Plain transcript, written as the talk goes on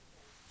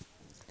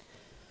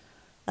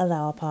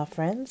Alawapa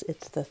friends,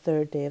 it's the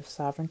third day of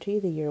sovereignty,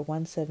 the year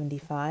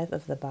 175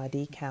 of the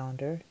Badi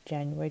calendar,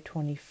 January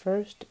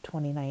 21st,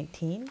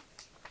 2019.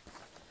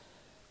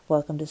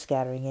 Welcome to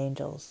Scattering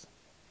Angels.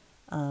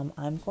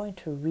 I'm going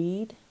to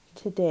read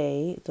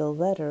today the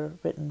letter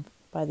written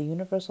by the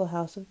Universal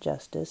House of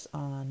Justice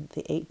on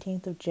the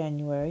 18th of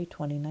January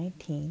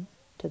 2019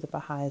 to the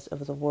Baha'is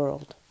of the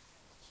world.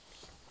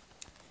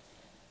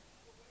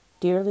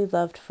 Dearly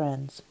loved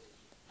friends,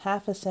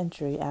 half a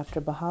century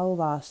after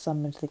Baha'u'llah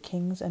summoned the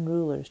kings and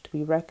rulers to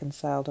be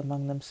reconciled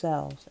among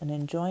themselves and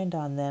enjoined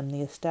on them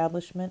the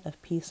establishment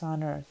of peace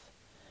on earth,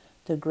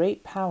 the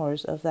great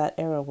powers of that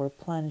era were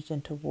plunged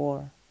into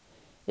war.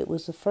 It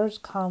was the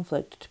first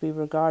conflict to be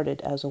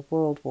regarded as a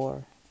world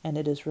war, and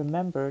it is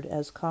remembered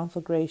as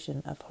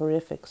conflagration of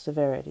horrific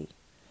severity.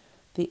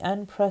 The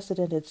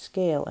unprecedented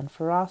scale and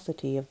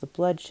ferocity of the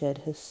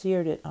bloodshed has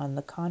seared it on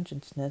the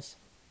consciousness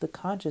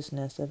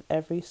of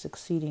every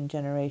succeeding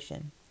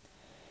generation.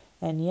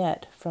 And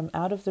yet, from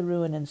out of the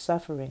ruin and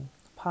suffering,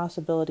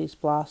 possibilities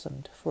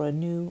blossomed for a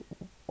new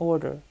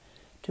order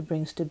to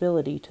bring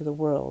stability to the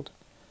world,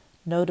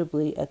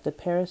 notably at the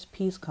Paris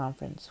Peace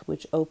Conference,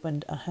 which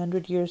opened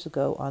 100 years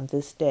ago on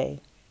this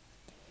day.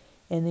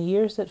 In the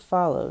years that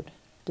followed,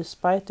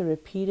 despite the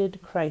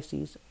repeated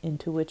crises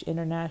into which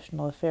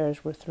international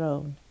affairs were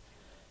thrown,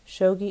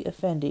 Shoghi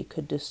Effendi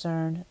could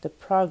discern the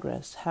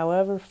progress,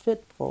 however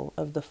fitful,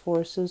 of the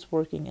forces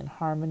working in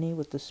harmony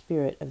with the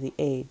spirit of the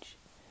age.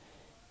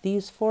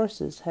 These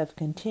forces have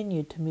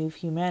continued to move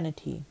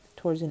humanity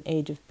towards an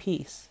age of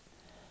peace,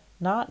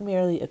 not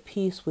merely a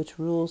peace which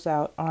rules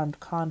out armed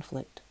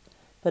conflict,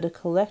 but a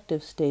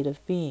collective state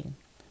of being,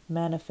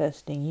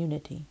 manifesting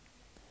unity.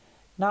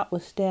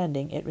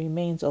 Notwithstanding, it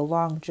remains a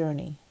long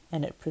journey,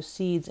 and it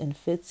proceeds in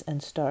fits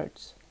and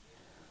starts.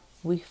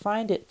 We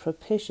find it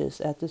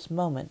propitious at this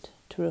moment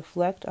to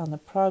reflect on the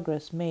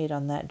progress made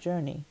on that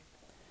journey,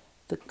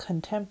 the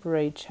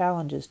contemporary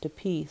challenges to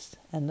peace,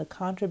 and the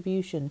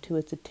contribution to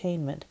its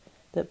attainment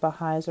that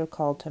Baha'is are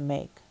called to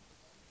make.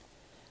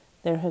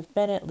 There have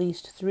been at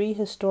least 3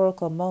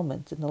 historical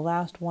moments in the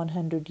last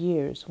 100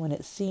 years when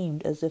it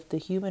seemed as if the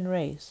human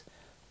race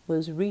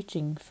was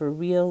reaching for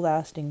real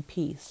lasting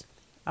peace,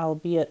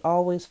 albeit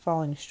always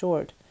falling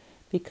short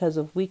because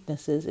of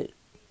weaknesses it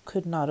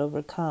could not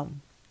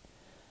overcome.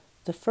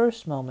 The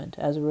first moment,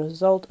 as a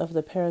result of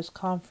the Paris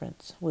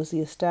Conference, was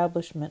the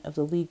establishment of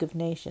the League of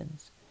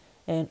Nations,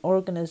 an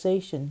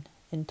organization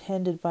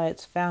intended by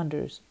its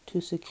founders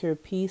to secure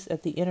peace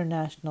at the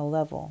international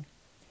level.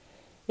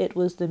 It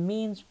was the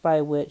means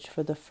by which,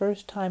 for the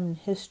first time in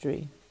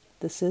history,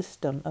 the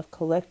system of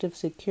collective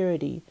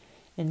security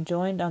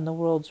enjoined on the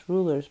world's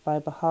rulers by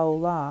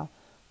Baha'u'llah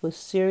was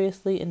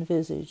seriously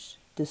envisaged,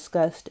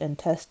 discussed, and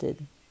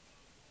tested.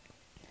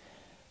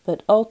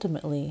 But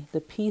ultimately,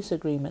 the peace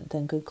agreement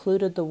that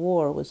concluded the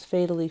war was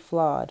fatally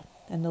flawed,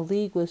 and the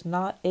League was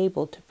not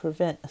able to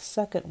prevent a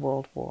second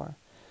world war,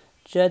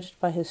 judged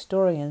by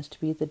historians to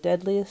be the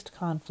deadliest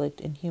conflict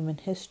in human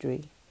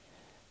history.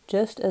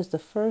 Just as the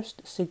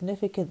first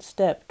significant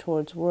step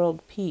towards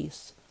world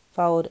peace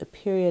followed a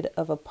period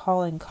of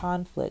appalling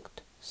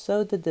conflict,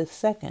 so did the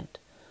second,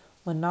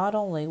 when not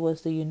only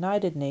was the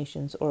United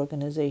Nations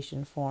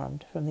organization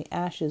formed from the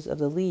ashes of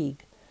the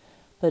League,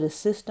 but a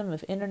system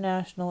of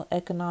international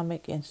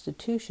economic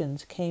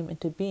institutions came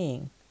into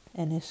being,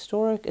 and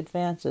historic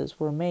advances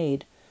were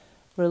made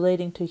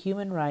relating to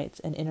human rights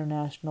and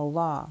international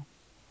law.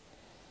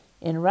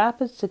 In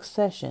rapid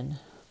succession,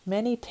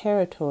 many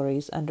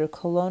territories under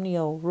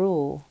colonial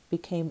rule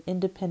became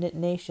independent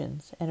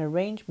nations, and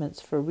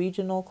arrangements for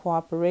regional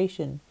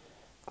cooperation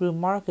grew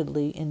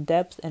markedly in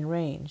depth and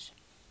range.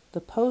 The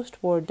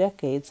post-war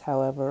decades,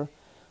 however,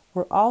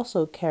 were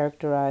also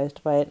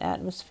characterized by an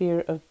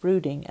atmosphere of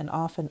brooding and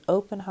often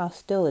open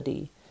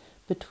hostility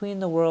between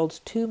the world's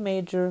 2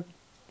 major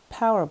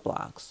power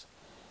blocs,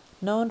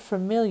 known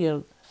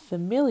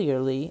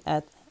familiarly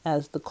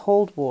as the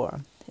Cold War.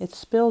 It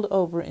spilled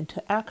over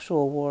into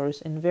actual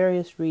wars in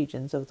various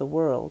regions of the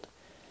world,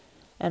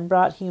 and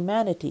brought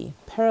humanity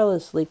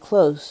perilously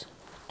close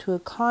to a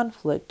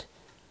conflict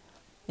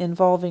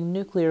involving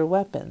nuclear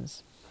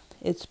weapons.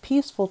 Its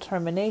peaceful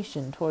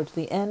termination towards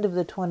the end of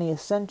the 20th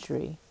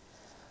century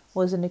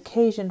was an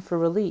occasion for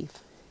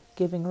relief,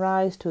 giving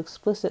rise to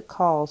explicit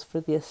calls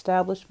for the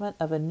establishment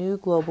of a new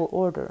global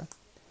order.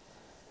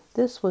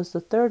 This was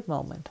the third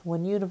moment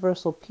when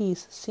universal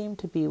peace seemed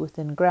to be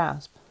within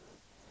grasp.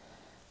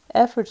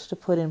 Efforts to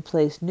put in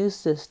place new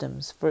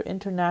systems for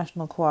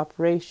international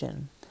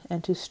cooperation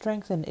and to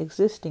strengthen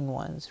existing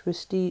ones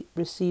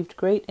received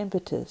great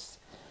impetus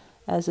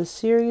as a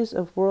series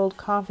of world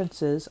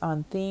conferences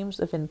on themes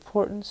of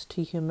importance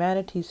to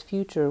humanity's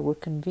future were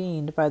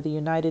convened by the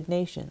United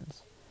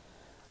Nations.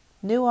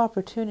 New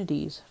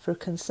opportunities for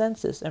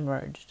consensus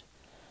emerged,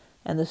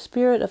 and the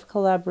spirit of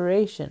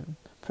collaboration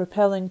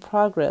propelling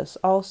progress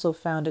also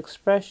found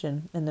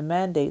expression in the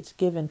mandates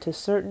given to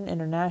certain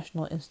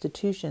international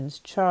institutions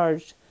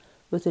charged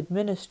with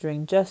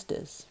administering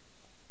justice.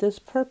 This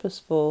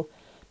purposeful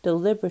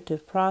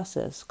deliberative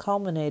process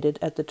culminated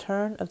at the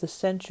turn of the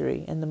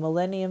century in the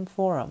Millennium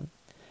Forum,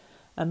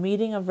 a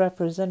meeting of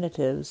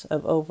representatives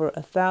of over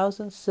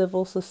 1,000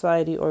 civil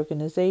society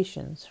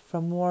organizations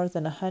from more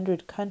than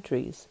 100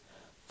 countries,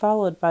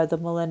 followed by the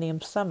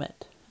Millennium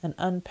Summit, an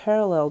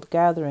unparalleled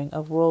gathering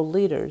of world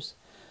leaders,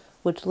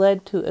 which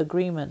led to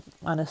agreement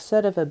on a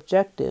set of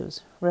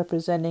objectives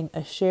representing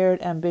a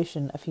shared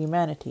ambition of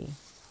humanity.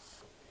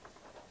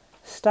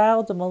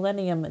 Styled the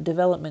Millennium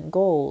Development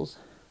Goals,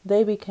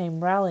 they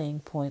became rallying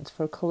points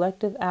for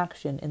collective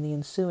action in the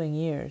ensuing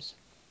years.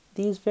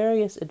 These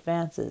various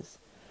advances,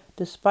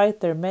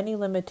 despite their many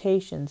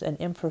limitations and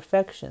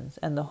imperfections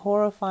and the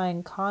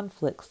horrifying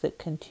conflicts that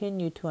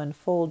continue to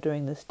unfold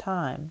during this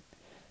time,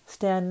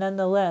 stand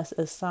nonetheless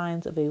as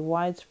signs of a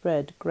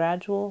widespread,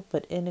 gradual,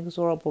 but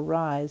inexorable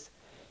rise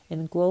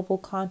in global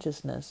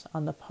consciousness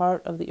on the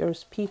part of the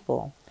Earth's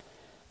people,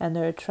 and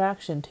their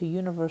attraction to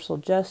universal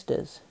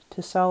justice,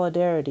 to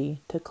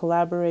solidarity, to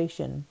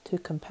collaboration, to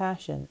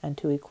compassion, and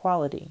to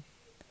equality.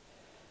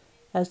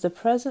 As the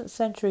present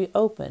century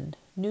opened,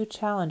 new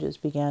challenges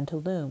began to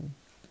loom.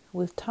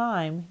 With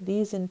time,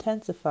 these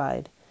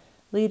intensified,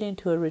 leading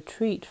to a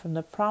retreat from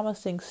the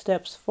promising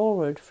steps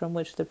forward from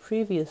which the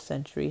previous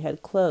century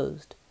had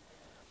closed.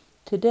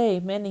 Today,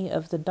 many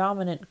of the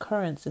dominant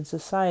currents in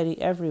society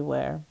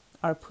everywhere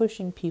are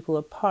pushing people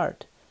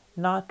apart,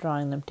 not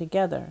drawing them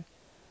together.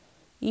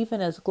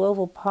 Even as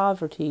global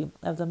poverty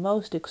of the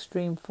most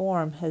extreme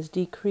form has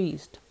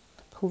decreased,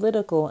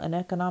 political and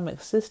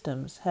economic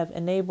systems have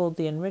enabled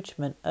the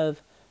enrichment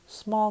of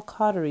small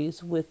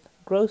coteries with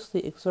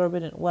grossly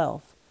exorbitant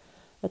wealth,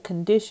 a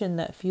condition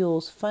that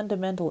fuels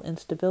fundamental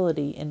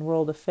instability in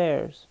world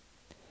affairs.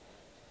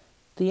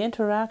 The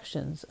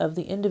interactions of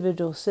the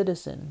individual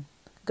citizen,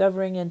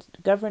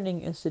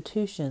 governing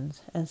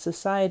institutions, and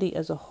society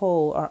as a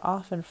whole are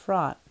often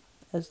fraught,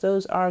 as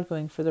those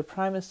arguing for the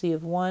primacy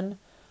of one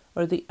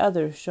or the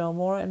other show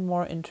more and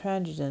more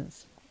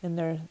intransigence in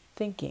their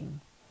thinking.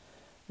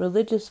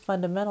 Religious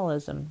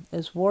fundamentalism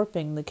is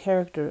warping the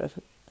character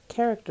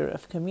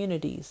of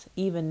communities,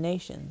 even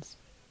nations.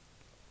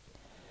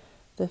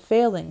 The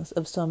failings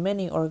of so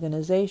many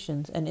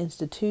organizations and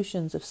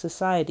institutions of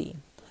society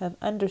have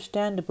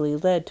understandably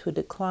led to a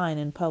decline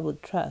in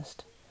public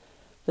trust,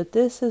 but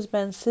this has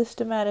been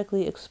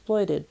systematically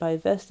exploited by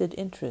vested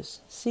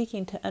interests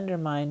seeking to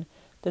undermine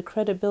the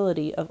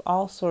credibility of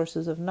all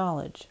sources of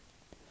knowledge.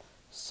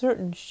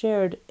 Certain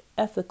shared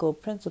ethical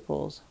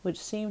principles, which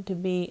seem to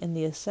be in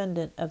the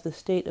ascendant of the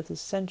state of the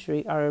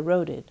century, are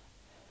eroded,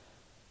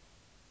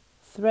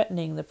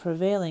 threatening the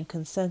prevailing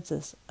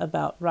consensus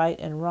about right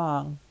and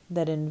wrong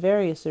that in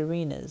various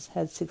arenas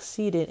had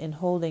succeeded in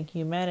holding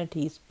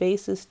humanity's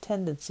basest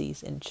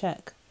tendencies in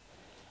check,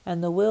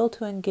 and the will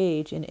to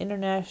engage in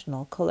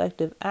international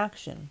collective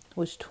action,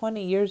 which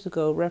 20 years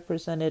ago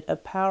represented a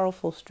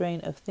powerful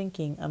strain of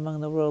thinking among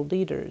the world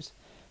leaders,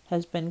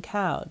 has been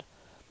cowed,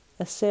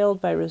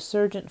 assailed by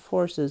resurgent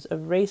forces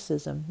of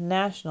racism,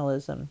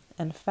 nationalism,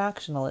 and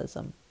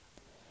factionalism.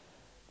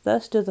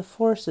 Thus do the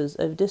forces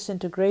of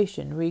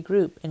disintegration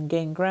regroup and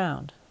gain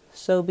ground.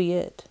 So be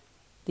it.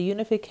 The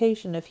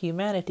unification of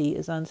humanity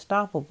is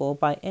unstoppable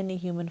by any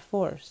human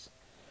force.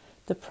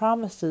 The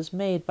promises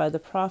made by the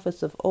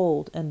prophets of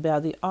old and by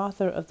the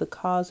author of the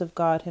cause of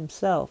God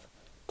himself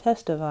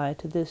testify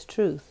to this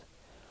truth.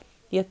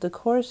 Yet the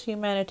course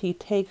humanity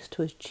takes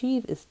to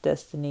achieve its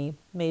destiny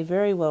may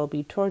very well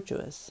be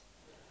tortuous.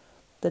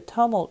 The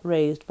tumult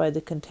raised by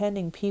the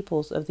contending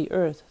peoples of the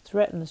earth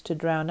threatens to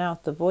drown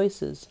out the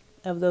voices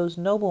of those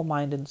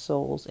noble-minded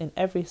souls in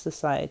every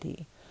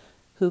society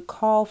who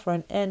call for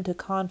an end to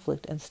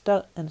conflict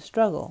and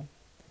struggle.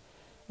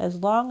 As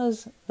long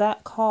as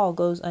that call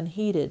goes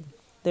unheeded,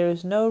 there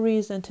is no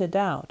reason to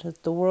doubt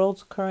that the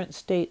world's current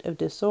state of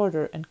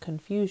disorder and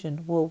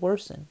confusion will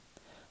worsen,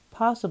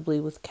 possibly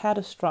with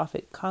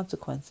catastrophic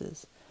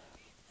consequences,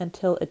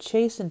 until a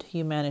chastened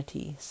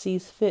humanity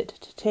sees fit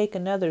to take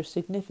another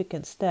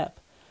significant step,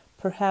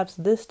 perhaps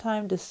this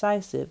time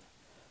decisive,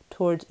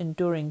 towards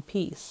enduring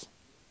peace.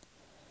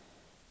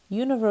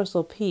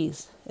 Universal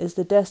peace is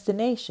the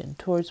destination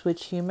towards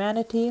which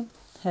humanity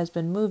has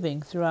been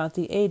moving throughout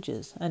the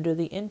ages under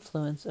the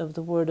influence of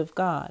the Word of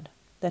God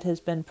that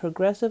has been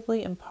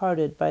progressively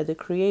imparted by the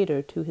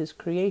Creator to His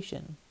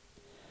creation.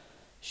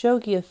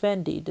 Shoghi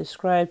Effendi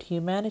described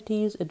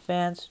humanity's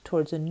advance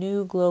towards a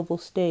new global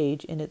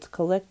stage in its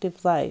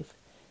collective life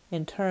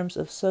in terms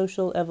of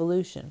social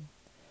evolution,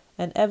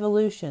 an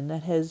evolution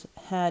that has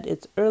had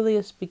its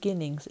earliest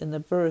beginnings in the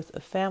birth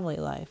of family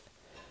life,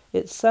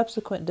 its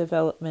subsequent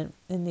development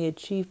in the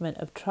achievement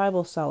of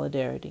tribal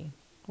solidarity,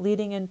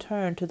 leading in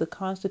turn to the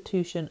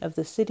constitution of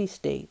the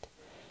city-state,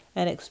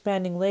 and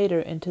expanding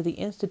later into the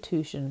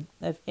institution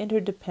of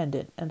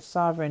interdependent and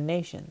sovereign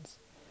nations.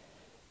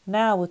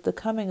 Now, with the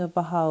coming of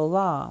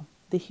Baha'u'llah,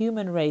 the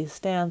human race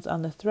stands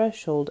on the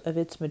threshold of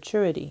its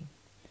maturity.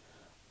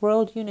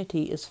 World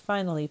unity is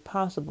finally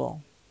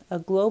possible. A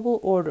global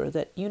order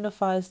that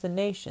unifies the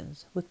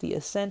nations with the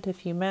assent of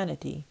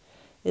humanity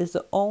is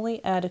the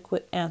only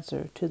adequate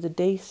answer to the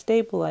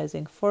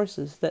destabilizing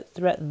forces that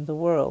threaten the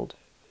world.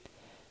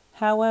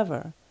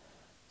 However,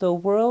 though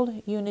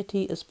world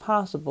unity is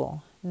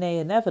possible, nay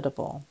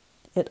inevitable,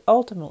 it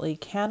ultimately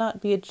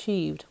cannot be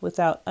achieved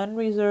without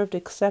unreserved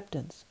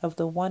acceptance of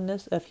the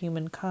oneness of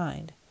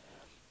humankind,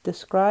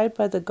 described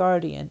by the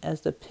Guardian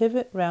as the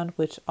pivot round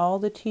which all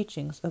the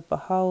teachings of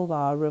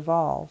Baha'u'llah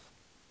revolve.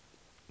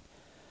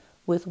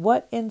 With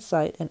what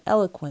insight and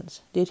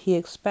eloquence did he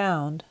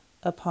expound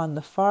upon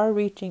the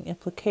far-reaching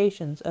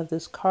implications of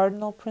this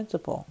cardinal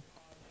principle!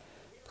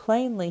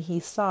 Plainly he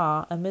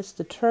saw, amidst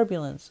the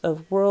turbulence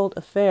of world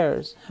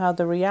affairs, how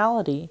the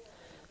reality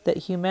that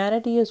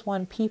humanity is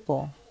one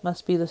people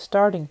must be the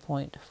starting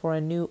point for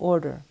a new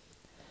order.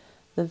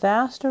 The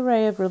vast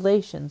array of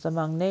relations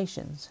among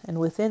nations and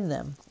within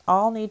them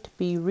all need to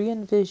be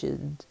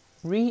re-envisaged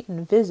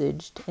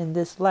in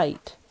this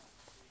light.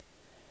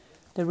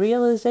 The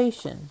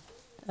realization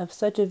of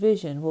such a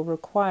vision will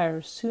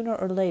require, sooner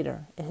or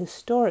later, a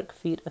historic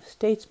feat of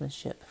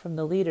statesmanship from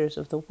the leaders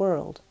of the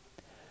world.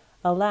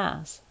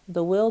 Alas,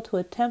 the will to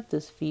attempt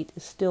this feat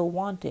is still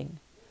wanting.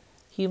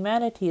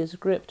 Humanity is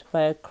gripped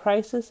by a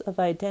crisis of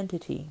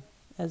identity,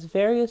 as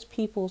various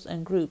peoples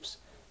and groups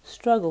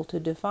struggle to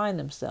define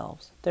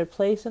themselves, their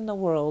place in the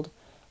world,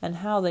 and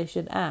how they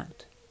should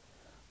act.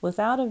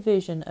 Without a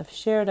vision of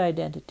shared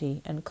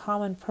identity and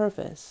common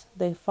purpose,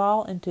 they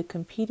fall into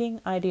competing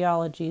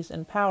ideologies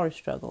and power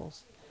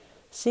struggles.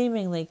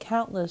 Seemingly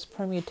countless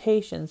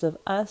permutations of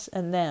us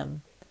and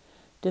them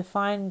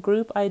define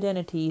group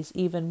identities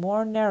even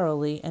more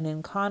narrowly and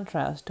in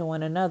contrast to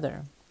one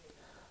another.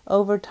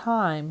 Over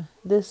time,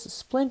 this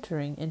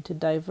splintering into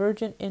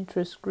divergent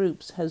interest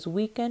groups has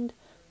weakened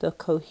the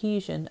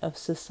cohesion of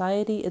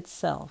society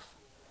itself.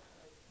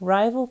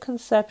 Rival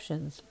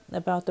conceptions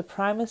about the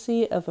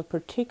primacy of a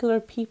particular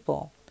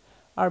people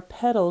are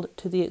peddled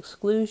to the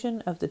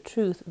exclusion of the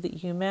truth that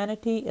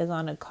humanity is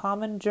on a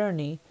common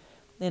journey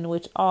in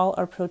which all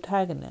are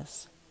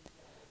protagonists.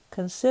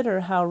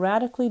 Consider how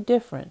radically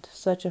different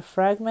such a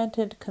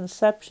fragmented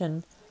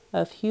conception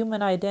of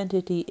human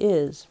identity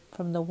is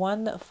from the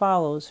one that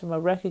follows from a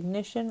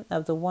recognition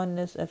of the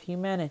oneness of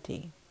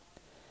humanity.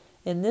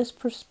 In this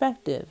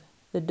perspective,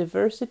 the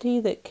diversity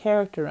that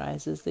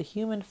characterizes the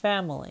human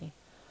family,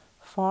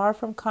 far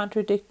from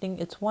contradicting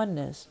its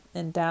oneness,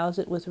 endows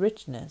it with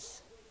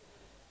richness.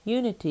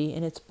 Unity,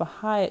 in its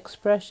Baha'i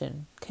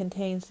expression,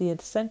 contains the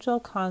essential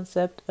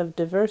concept of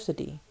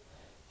diversity,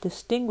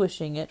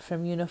 distinguishing it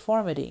from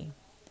uniformity.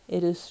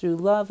 It is through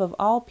love of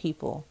all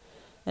people,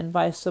 and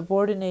by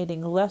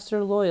subordinating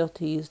lesser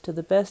loyalties to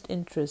the best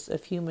interests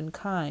of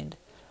humankind,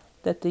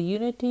 that the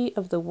unity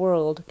of the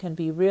world can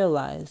be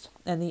realized,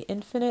 and the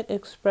infinite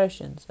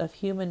expressions of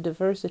human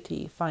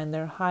diversity find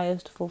their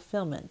highest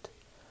fulfillment.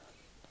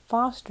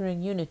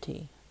 Fostering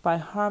unity by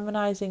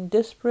harmonizing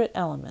disparate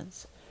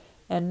elements,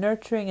 and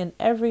nurturing in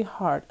every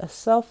heart a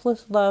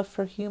selfless love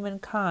for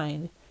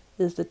humankind,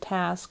 is the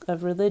task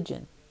of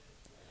religion.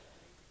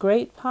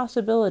 Great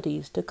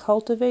possibilities to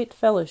cultivate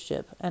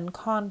fellowship and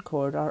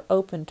concord are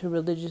open to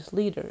religious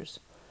leaders,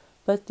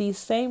 but these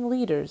same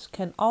leaders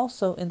can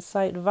also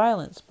incite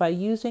violence by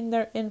using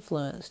their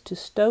influence to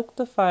stoke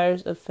the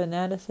fires of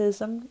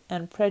fanaticism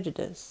and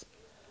prejudice.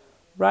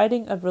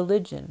 Writing of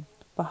religion,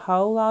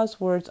 Baha'u'llah's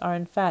words are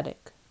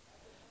emphatic.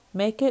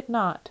 Make it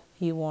not,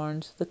 he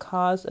warns, the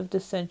cause of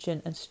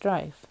dissension and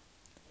strife.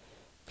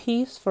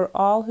 Peace for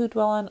all who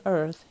dwell on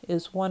earth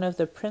is one of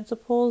the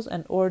principles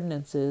and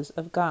ordinances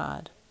of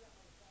God.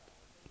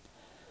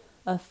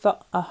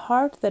 A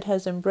heart that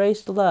has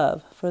embraced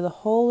love for the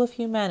whole of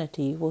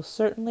humanity will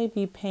certainly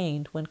be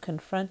pained when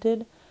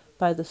confronted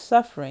by the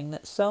suffering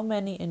that so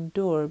many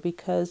endure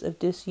because of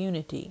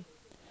disunity.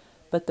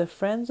 But the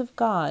friends of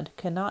God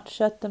cannot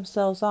shut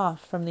themselves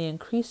off from the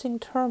increasing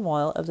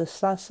turmoil of the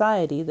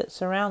society that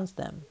surrounds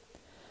them.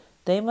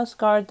 They must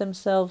guard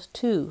themselves,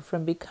 too,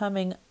 from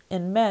becoming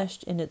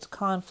enmeshed in its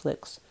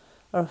conflicts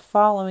or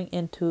following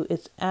into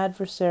its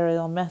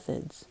adversarial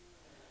methods.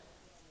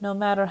 No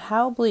matter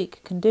how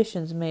bleak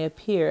conditions may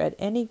appear at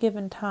any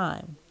given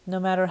time, no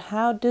matter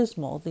how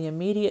dismal the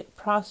immediate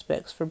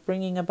prospects for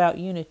bringing about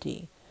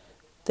unity,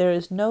 there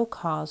is no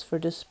cause for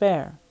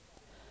despair.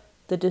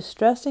 The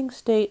distressing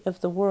state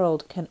of the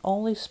world can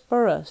only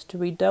spur us to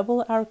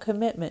redouble our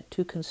commitment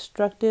to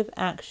constructive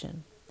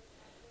action.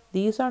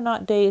 These are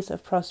not days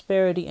of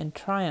prosperity and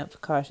triumph,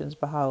 cautions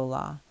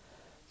Baha'u'llah.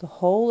 The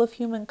whole of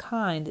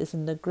humankind is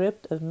in the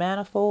grip of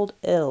manifold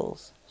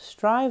ills.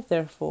 Strive,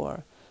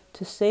 therefore,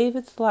 to save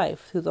its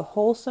life through the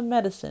wholesome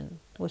medicine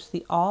which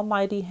the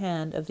almighty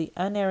hand of the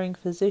unerring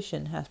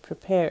physician hath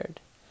prepared.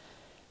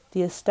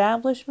 The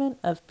establishment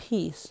of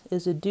peace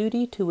is a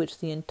duty to which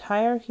the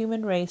entire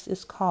human race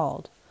is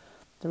called.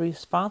 The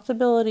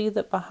responsibility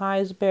that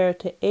Baha'is bear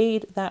to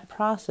aid that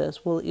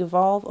process will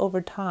evolve over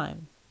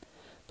time,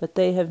 but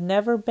they have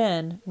never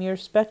been mere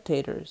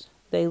spectators.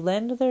 They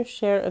lend their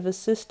share of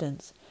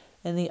assistance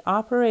in the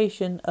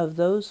operation of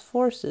those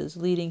forces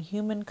leading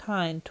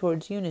humankind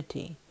towards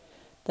unity.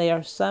 They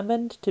are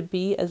summoned to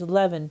be as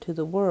leaven to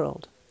the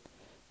world.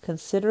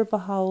 Consider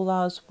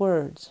Baha'u'llah's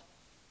words.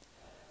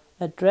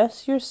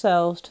 Address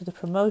yourselves to the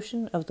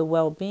promotion of the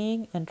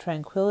well-being and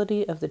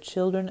tranquility of the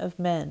children of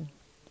men.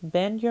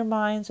 Bend your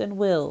minds and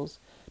wills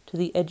to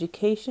the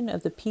education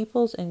of the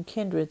peoples and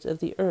kindreds of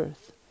the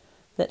earth,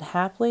 that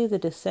haply the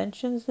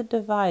dissensions that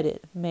divide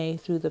it may,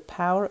 through the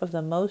power of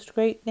the Most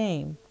Great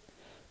Name,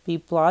 be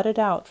blotted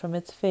out from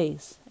its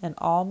face, and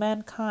all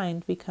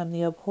mankind become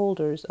the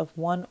upholders of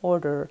one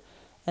order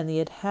and the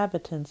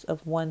inhabitants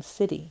of one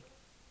city.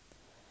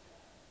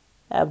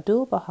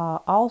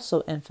 Abdu'l-Baha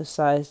also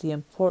emphasized the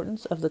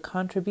importance of the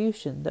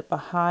contribution that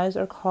Baha'is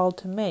are called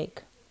to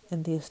make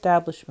in the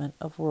establishment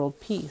of world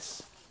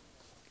peace.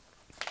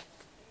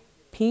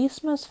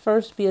 Peace must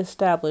first be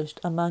established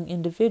among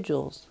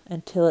individuals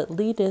until it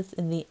leadeth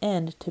in the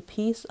end to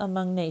peace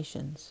among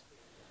nations.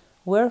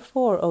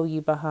 Wherefore, O ye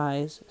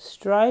Baha'is,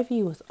 strive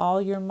ye with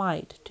all your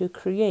might to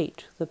create,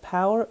 through the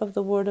power of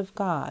the Word of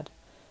God,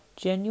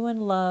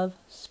 genuine love,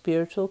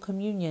 spiritual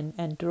communion,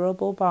 and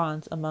durable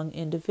bonds among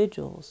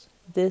individuals.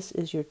 This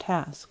is your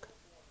task.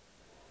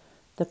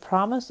 The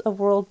promise of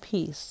world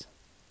peace,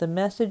 the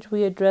message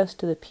we addressed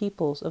to the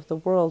peoples of the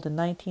world in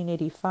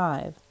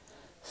 1985,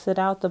 set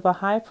out the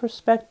Baha'i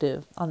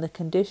perspective on the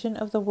condition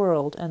of the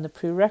world and the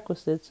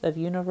prerequisites of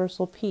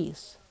universal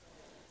peace.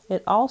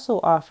 It also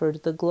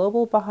offered the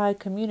global Baha'i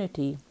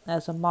community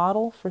as a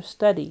model for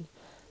study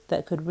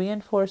that could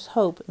reinforce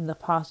hope in the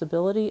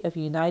possibility of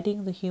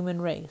uniting the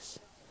human race.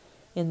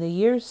 In the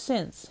years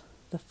since,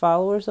 the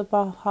followers of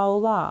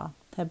Baha'u'llah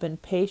have been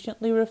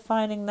patiently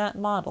refining that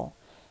model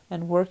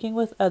and working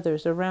with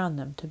others around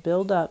them to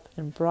build up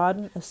and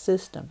broaden a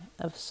system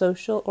of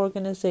social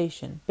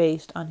organization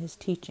based on his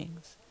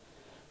teachings.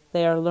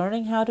 They are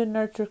learning how to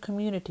nurture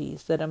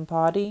communities that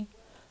embody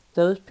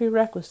those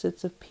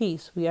prerequisites of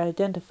peace we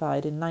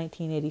identified in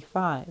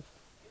 1985.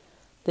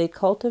 They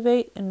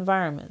cultivate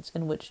environments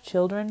in which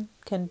children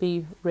can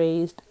be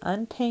raised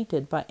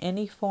untainted by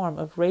any form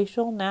of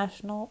racial,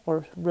 national,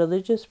 or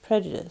religious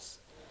prejudice.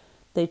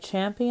 They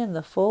champion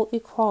the full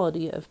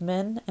equality of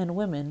men and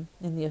women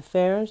in the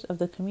affairs of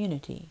the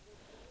community.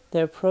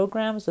 Their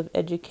programs of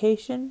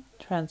education,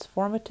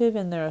 transformative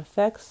in their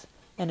effects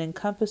and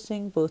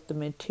encompassing both the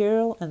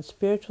material and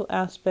spiritual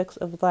aspects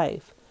of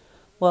life,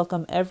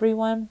 welcome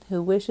everyone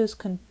who wishes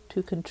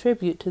to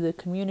contribute to the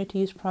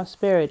community's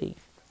prosperity.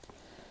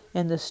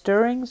 In the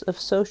stirrings of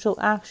social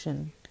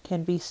action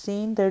can be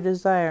seen their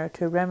desire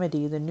to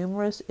remedy the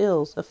numerous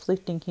ills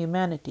afflicting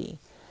humanity,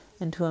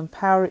 and to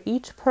empower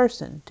each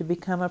person to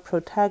become a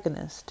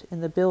protagonist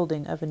in the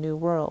building of a new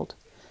world.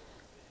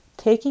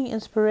 Taking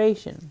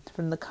inspiration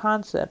from the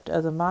concept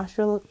of the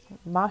Mashrikul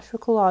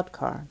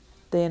Adkar,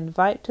 they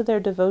invite to their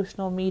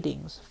devotional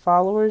meetings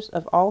followers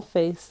of all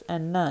faiths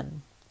and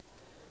none.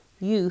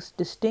 Youth,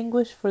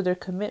 distinguished for their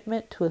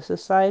commitment to a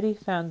society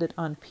founded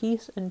on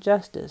peace and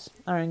justice,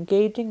 are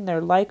engaging their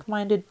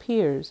like-minded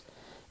peers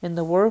in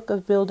the work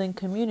of building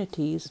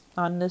communities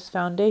on this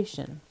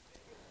foundation.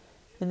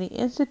 In the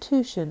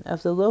institution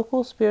of the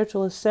local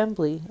spiritual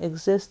assembly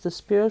exists the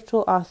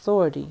spiritual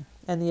authority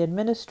and the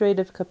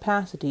administrative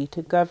capacity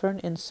to govern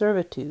in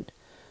servitude,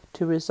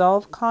 to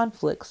resolve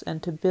conflicts,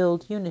 and to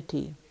build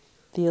unity.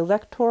 The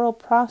electoral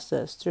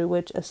process through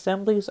which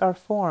assemblies are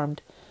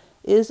formed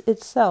is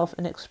itself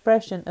an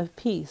expression of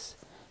peace,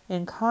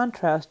 in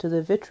contrast to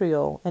the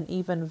vitriol and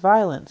even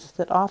violence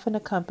that often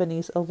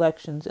accompanies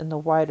elections in the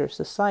wider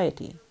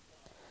society.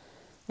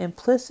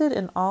 Implicit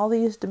in all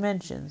these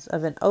dimensions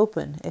of an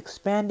open,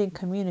 expanding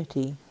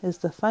community is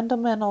the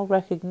fundamental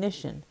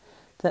recognition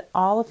that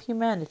all of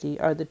humanity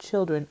are the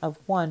children of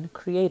one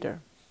Creator.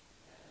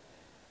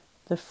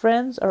 The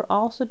Friends are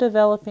also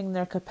developing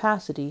their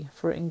capacity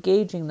for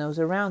engaging those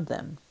around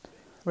them,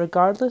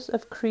 regardless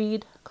of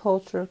creed,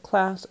 culture,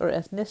 class, or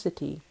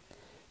ethnicity,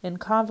 in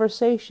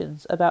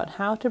conversations about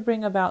how to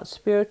bring about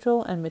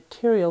spiritual and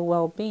material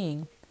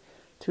well-being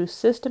through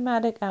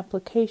systematic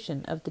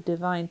application of the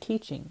divine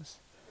teachings.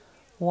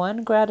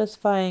 One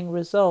gratifying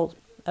result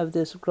of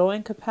this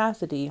growing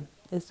capacity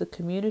is the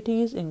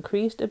community's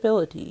increased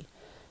ability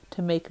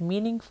to make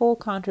meaningful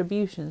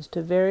contributions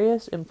to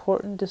various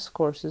important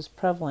discourses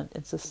prevalent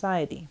in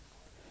society.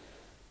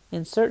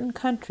 In certain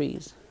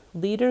countries,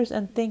 leaders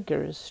and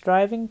thinkers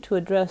striving to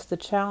address the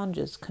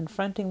challenges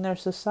confronting their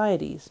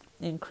societies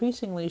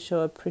increasingly show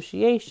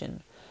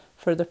appreciation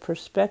for the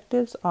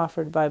perspectives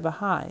offered by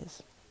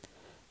Baha'is.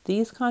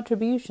 These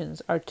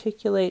contributions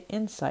articulate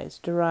insights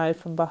derived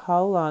from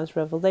Baha'u'llah's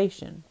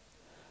revelation,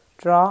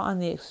 draw on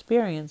the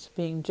experience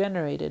being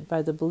generated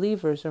by the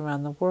believers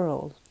around the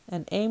world,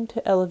 and aim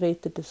to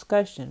elevate the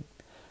discussion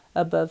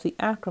above the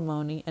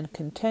acrimony and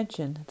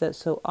contention that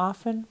so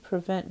often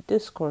prevent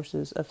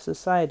discourses of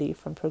society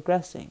from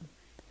progressing.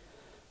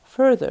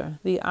 Further,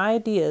 the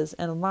ideas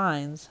and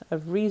lines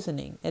of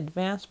reasoning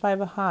advanced by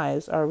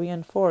Baha'is are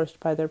reinforced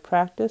by their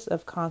practice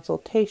of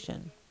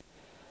consultation.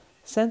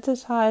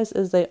 Sensitized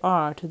as they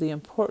are to the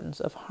importance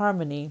of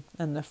harmony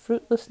and the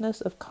fruitlessness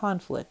of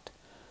conflict,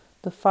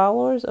 the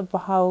followers of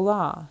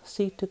Baha'u'llah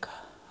seek to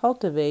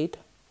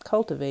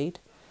cultivate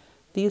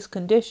these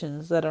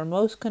conditions that are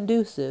most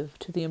conducive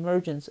to the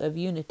emergence of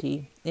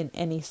unity in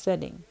any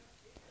setting.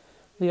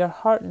 We are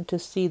heartened to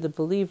see the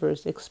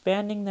believers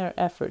expanding their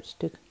efforts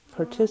to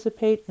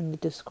participate in the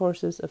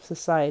discourses of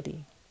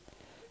society,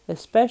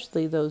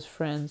 especially those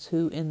friends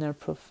who, in their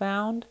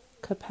professional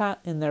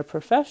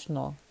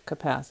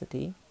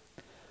capacity,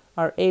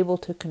 are able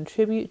to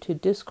contribute to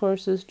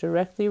discourses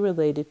directly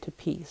related to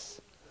peace.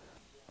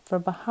 For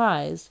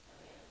Baha'is,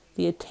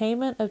 the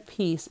attainment of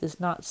peace is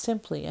not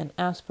simply an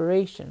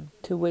aspiration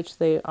to which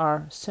they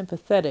are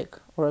sympathetic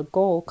or a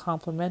goal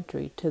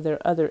complementary to their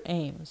other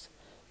aims.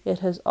 It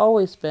has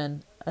always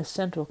been a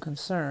central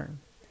concern.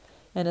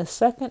 In a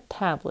second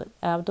tablet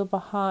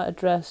Abdu'l-Baha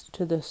addressed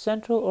to the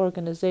Central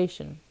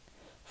Organization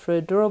for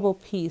a Durable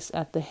Peace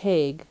at The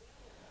Hague,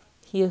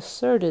 he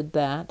asserted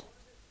that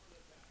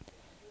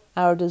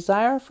our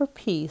desire for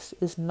peace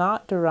is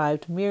not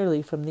derived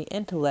merely from the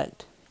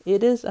intellect.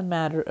 It is a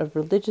matter of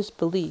religious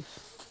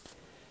belief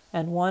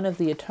and one of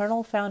the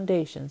eternal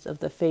foundations of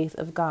the faith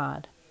of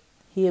God.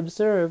 He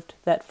observed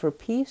that for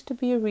peace to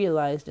be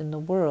realized in the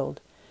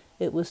world,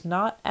 it was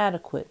not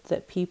adequate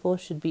that people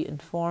should be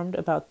informed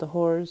about the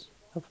horrors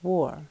of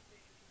war.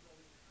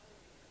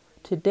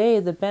 Today,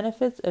 the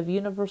benefits of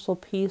universal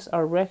peace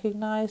are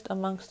recognized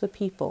amongst the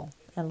people,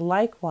 and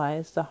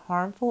likewise the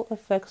harmful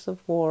effects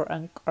of war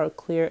are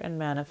clear and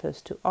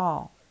manifest to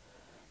all.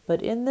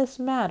 But in this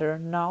matter,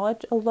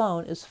 knowledge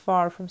alone is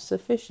far from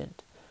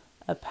sufficient.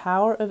 A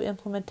power of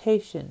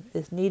implementation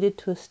is needed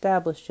to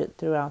establish it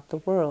throughout the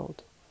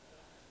world.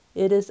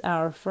 It is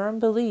our firm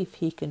belief,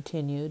 he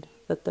continued,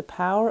 that the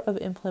power of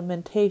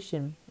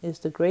implementation is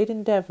the great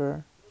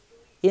endeavor.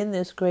 In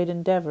this great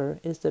endeavor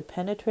is the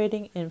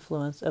penetrating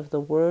influence of the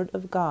Word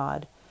of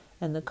God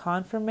and the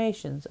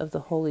confirmations of the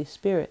Holy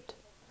Spirit.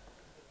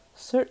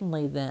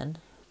 Certainly, then,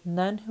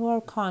 none who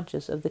are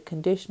conscious of the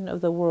condition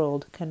of the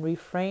world can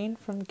refrain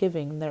from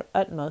giving their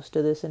utmost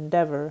to this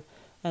endeavor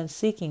and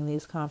seeking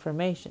these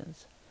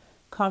confirmations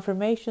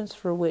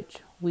for which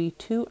we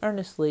too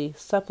earnestly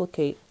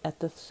supplicate at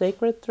the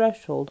sacred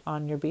threshold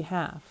on your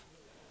behalf.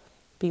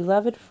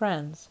 Beloved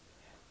friends,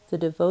 the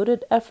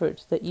devoted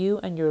efforts that you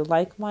and your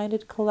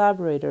like-minded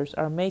collaborators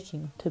are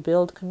making to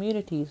build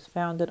communities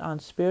founded on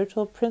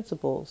spiritual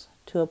principles,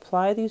 to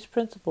apply these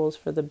principles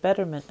for the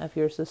betterment of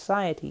your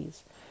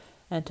societies,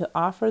 and to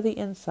offer the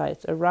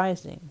insights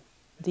arising,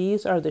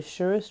 these are the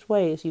surest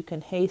ways you can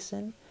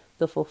hasten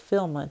the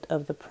fulfillment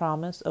of the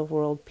promise of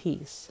world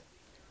peace.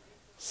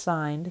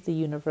 Signed, the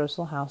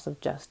Universal House of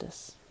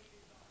Justice.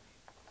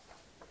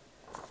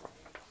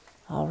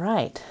 All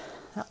right,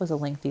 that was a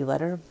lengthy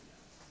letter.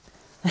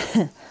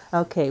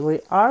 Okay, we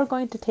are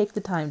going to take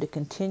the time to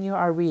continue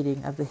our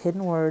reading of the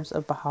hidden words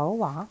of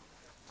Baha'u'llah.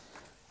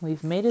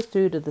 We've made it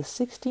through to the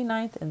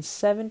 69th and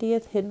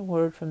 70th hidden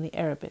word from the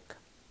Arabic.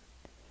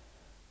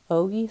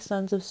 O ye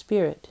sons of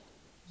spirit,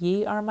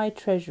 ye are my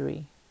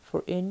treasury,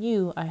 for in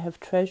you I have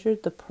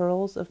treasured the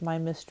pearls of my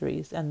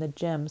mysteries and the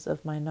gems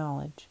of my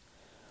knowledge.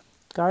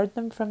 Guard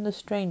them from the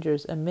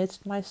strangers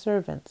amidst my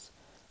servants,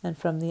 and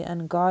from the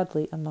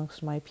ungodly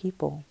amongst my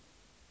people.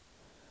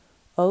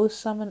 O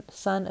son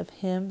of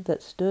him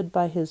that stood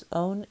by his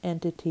own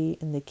entity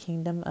in the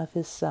kingdom of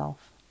his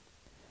self,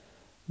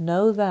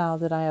 know thou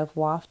that I have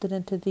wafted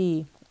into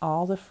thee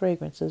all the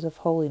fragrances of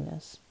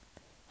holiness,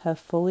 have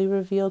fully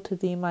revealed to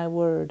thee my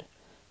word,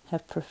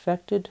 have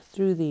perfected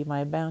through thee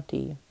my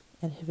bounty,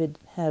 and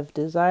have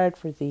desired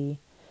for thee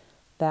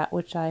that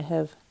which I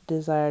have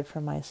desired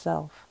for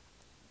myself.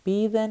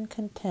 Be then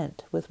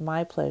content with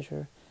my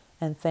pleasure,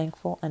 and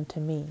thankful unto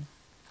me.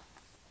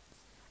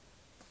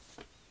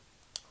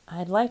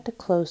 I'd like to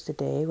close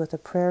today with a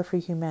prayer for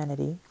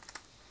humanity.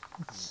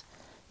 It's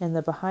in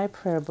the Baha'i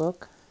Prayer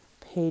Book,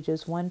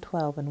 pages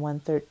 112 and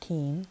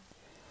 113,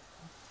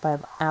 by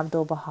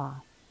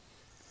Abdu'l-Baha.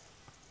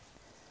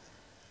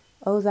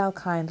 O thou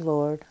kind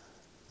Lord,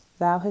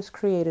 thou hast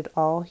created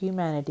all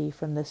humanity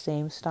from the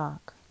same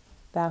stock.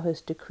 Thou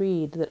hast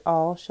decreed that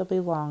all shall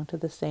belong to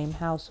the same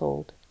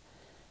household.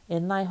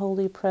 In thy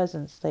holy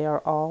presence they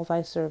are all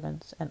thy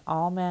servants, and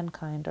all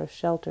mankind are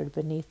sheltered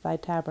beneath thy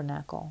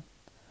tabernacle.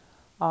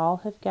 All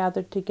have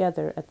gathered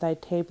together at thy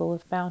table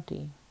of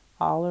bounty.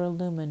 All are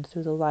illumined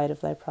through the light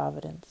of thy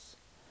providence.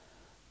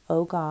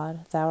 O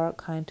God, thou art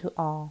kind to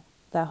all.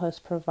 Thou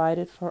hast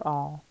provided for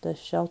all,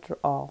 dost shelter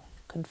all,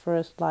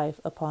 conferrest life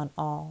upon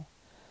all.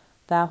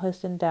 Thou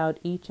hast endowed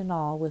each and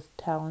all with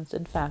talents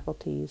and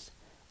faculties,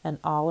 and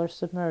all are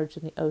submerged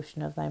in the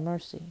ocean of thy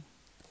mercy.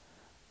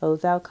 O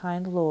thou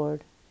kind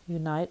Lord,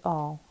 unite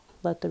all,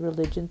 let the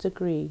religions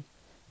agree,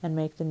 and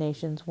make the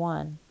nations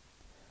one,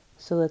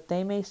 so that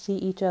they may see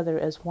each other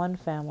as one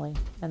family,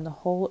 and the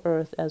whole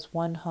earth as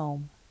one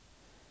home.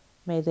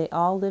 May they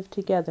all live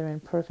together in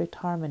perfect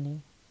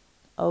harmony.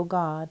 O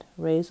God,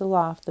 raise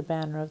aloft the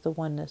banner of the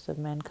oneness of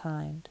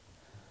mankind.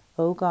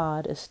 O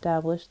God,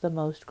 establish the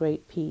most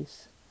great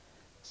peace.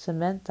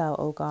 Cement thou,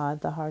 O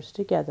God, the hearts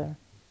together.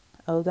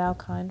 O thou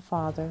kind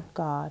Father,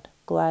 God,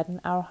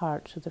 gladden our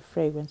hearts with the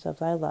fragrance of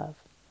thy love.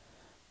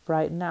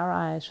 Brighten our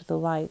eyes with the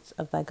lights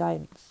of thy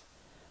guidance.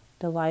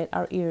 Delight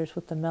our ears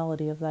with the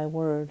melody of thy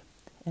word,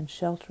 and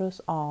shelter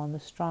us all in the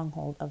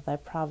stronghold of thy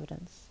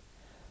providence.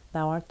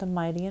 Thou art the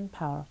mighty and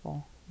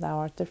powerful, thou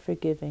art the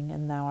forgiving,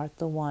 and thou art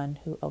the one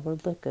who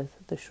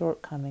overlooketh the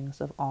shortcomings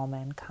of all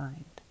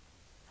mankind.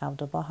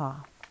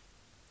 Abdu'l-Baha.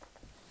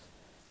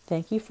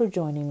 Thank you for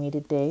joining me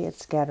today at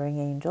Scattering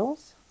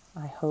Angels.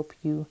 I hope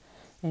you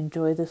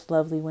enjoy this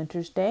lovely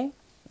winter's day,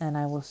 and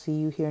I will see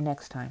you here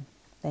next time.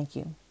 Thank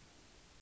you.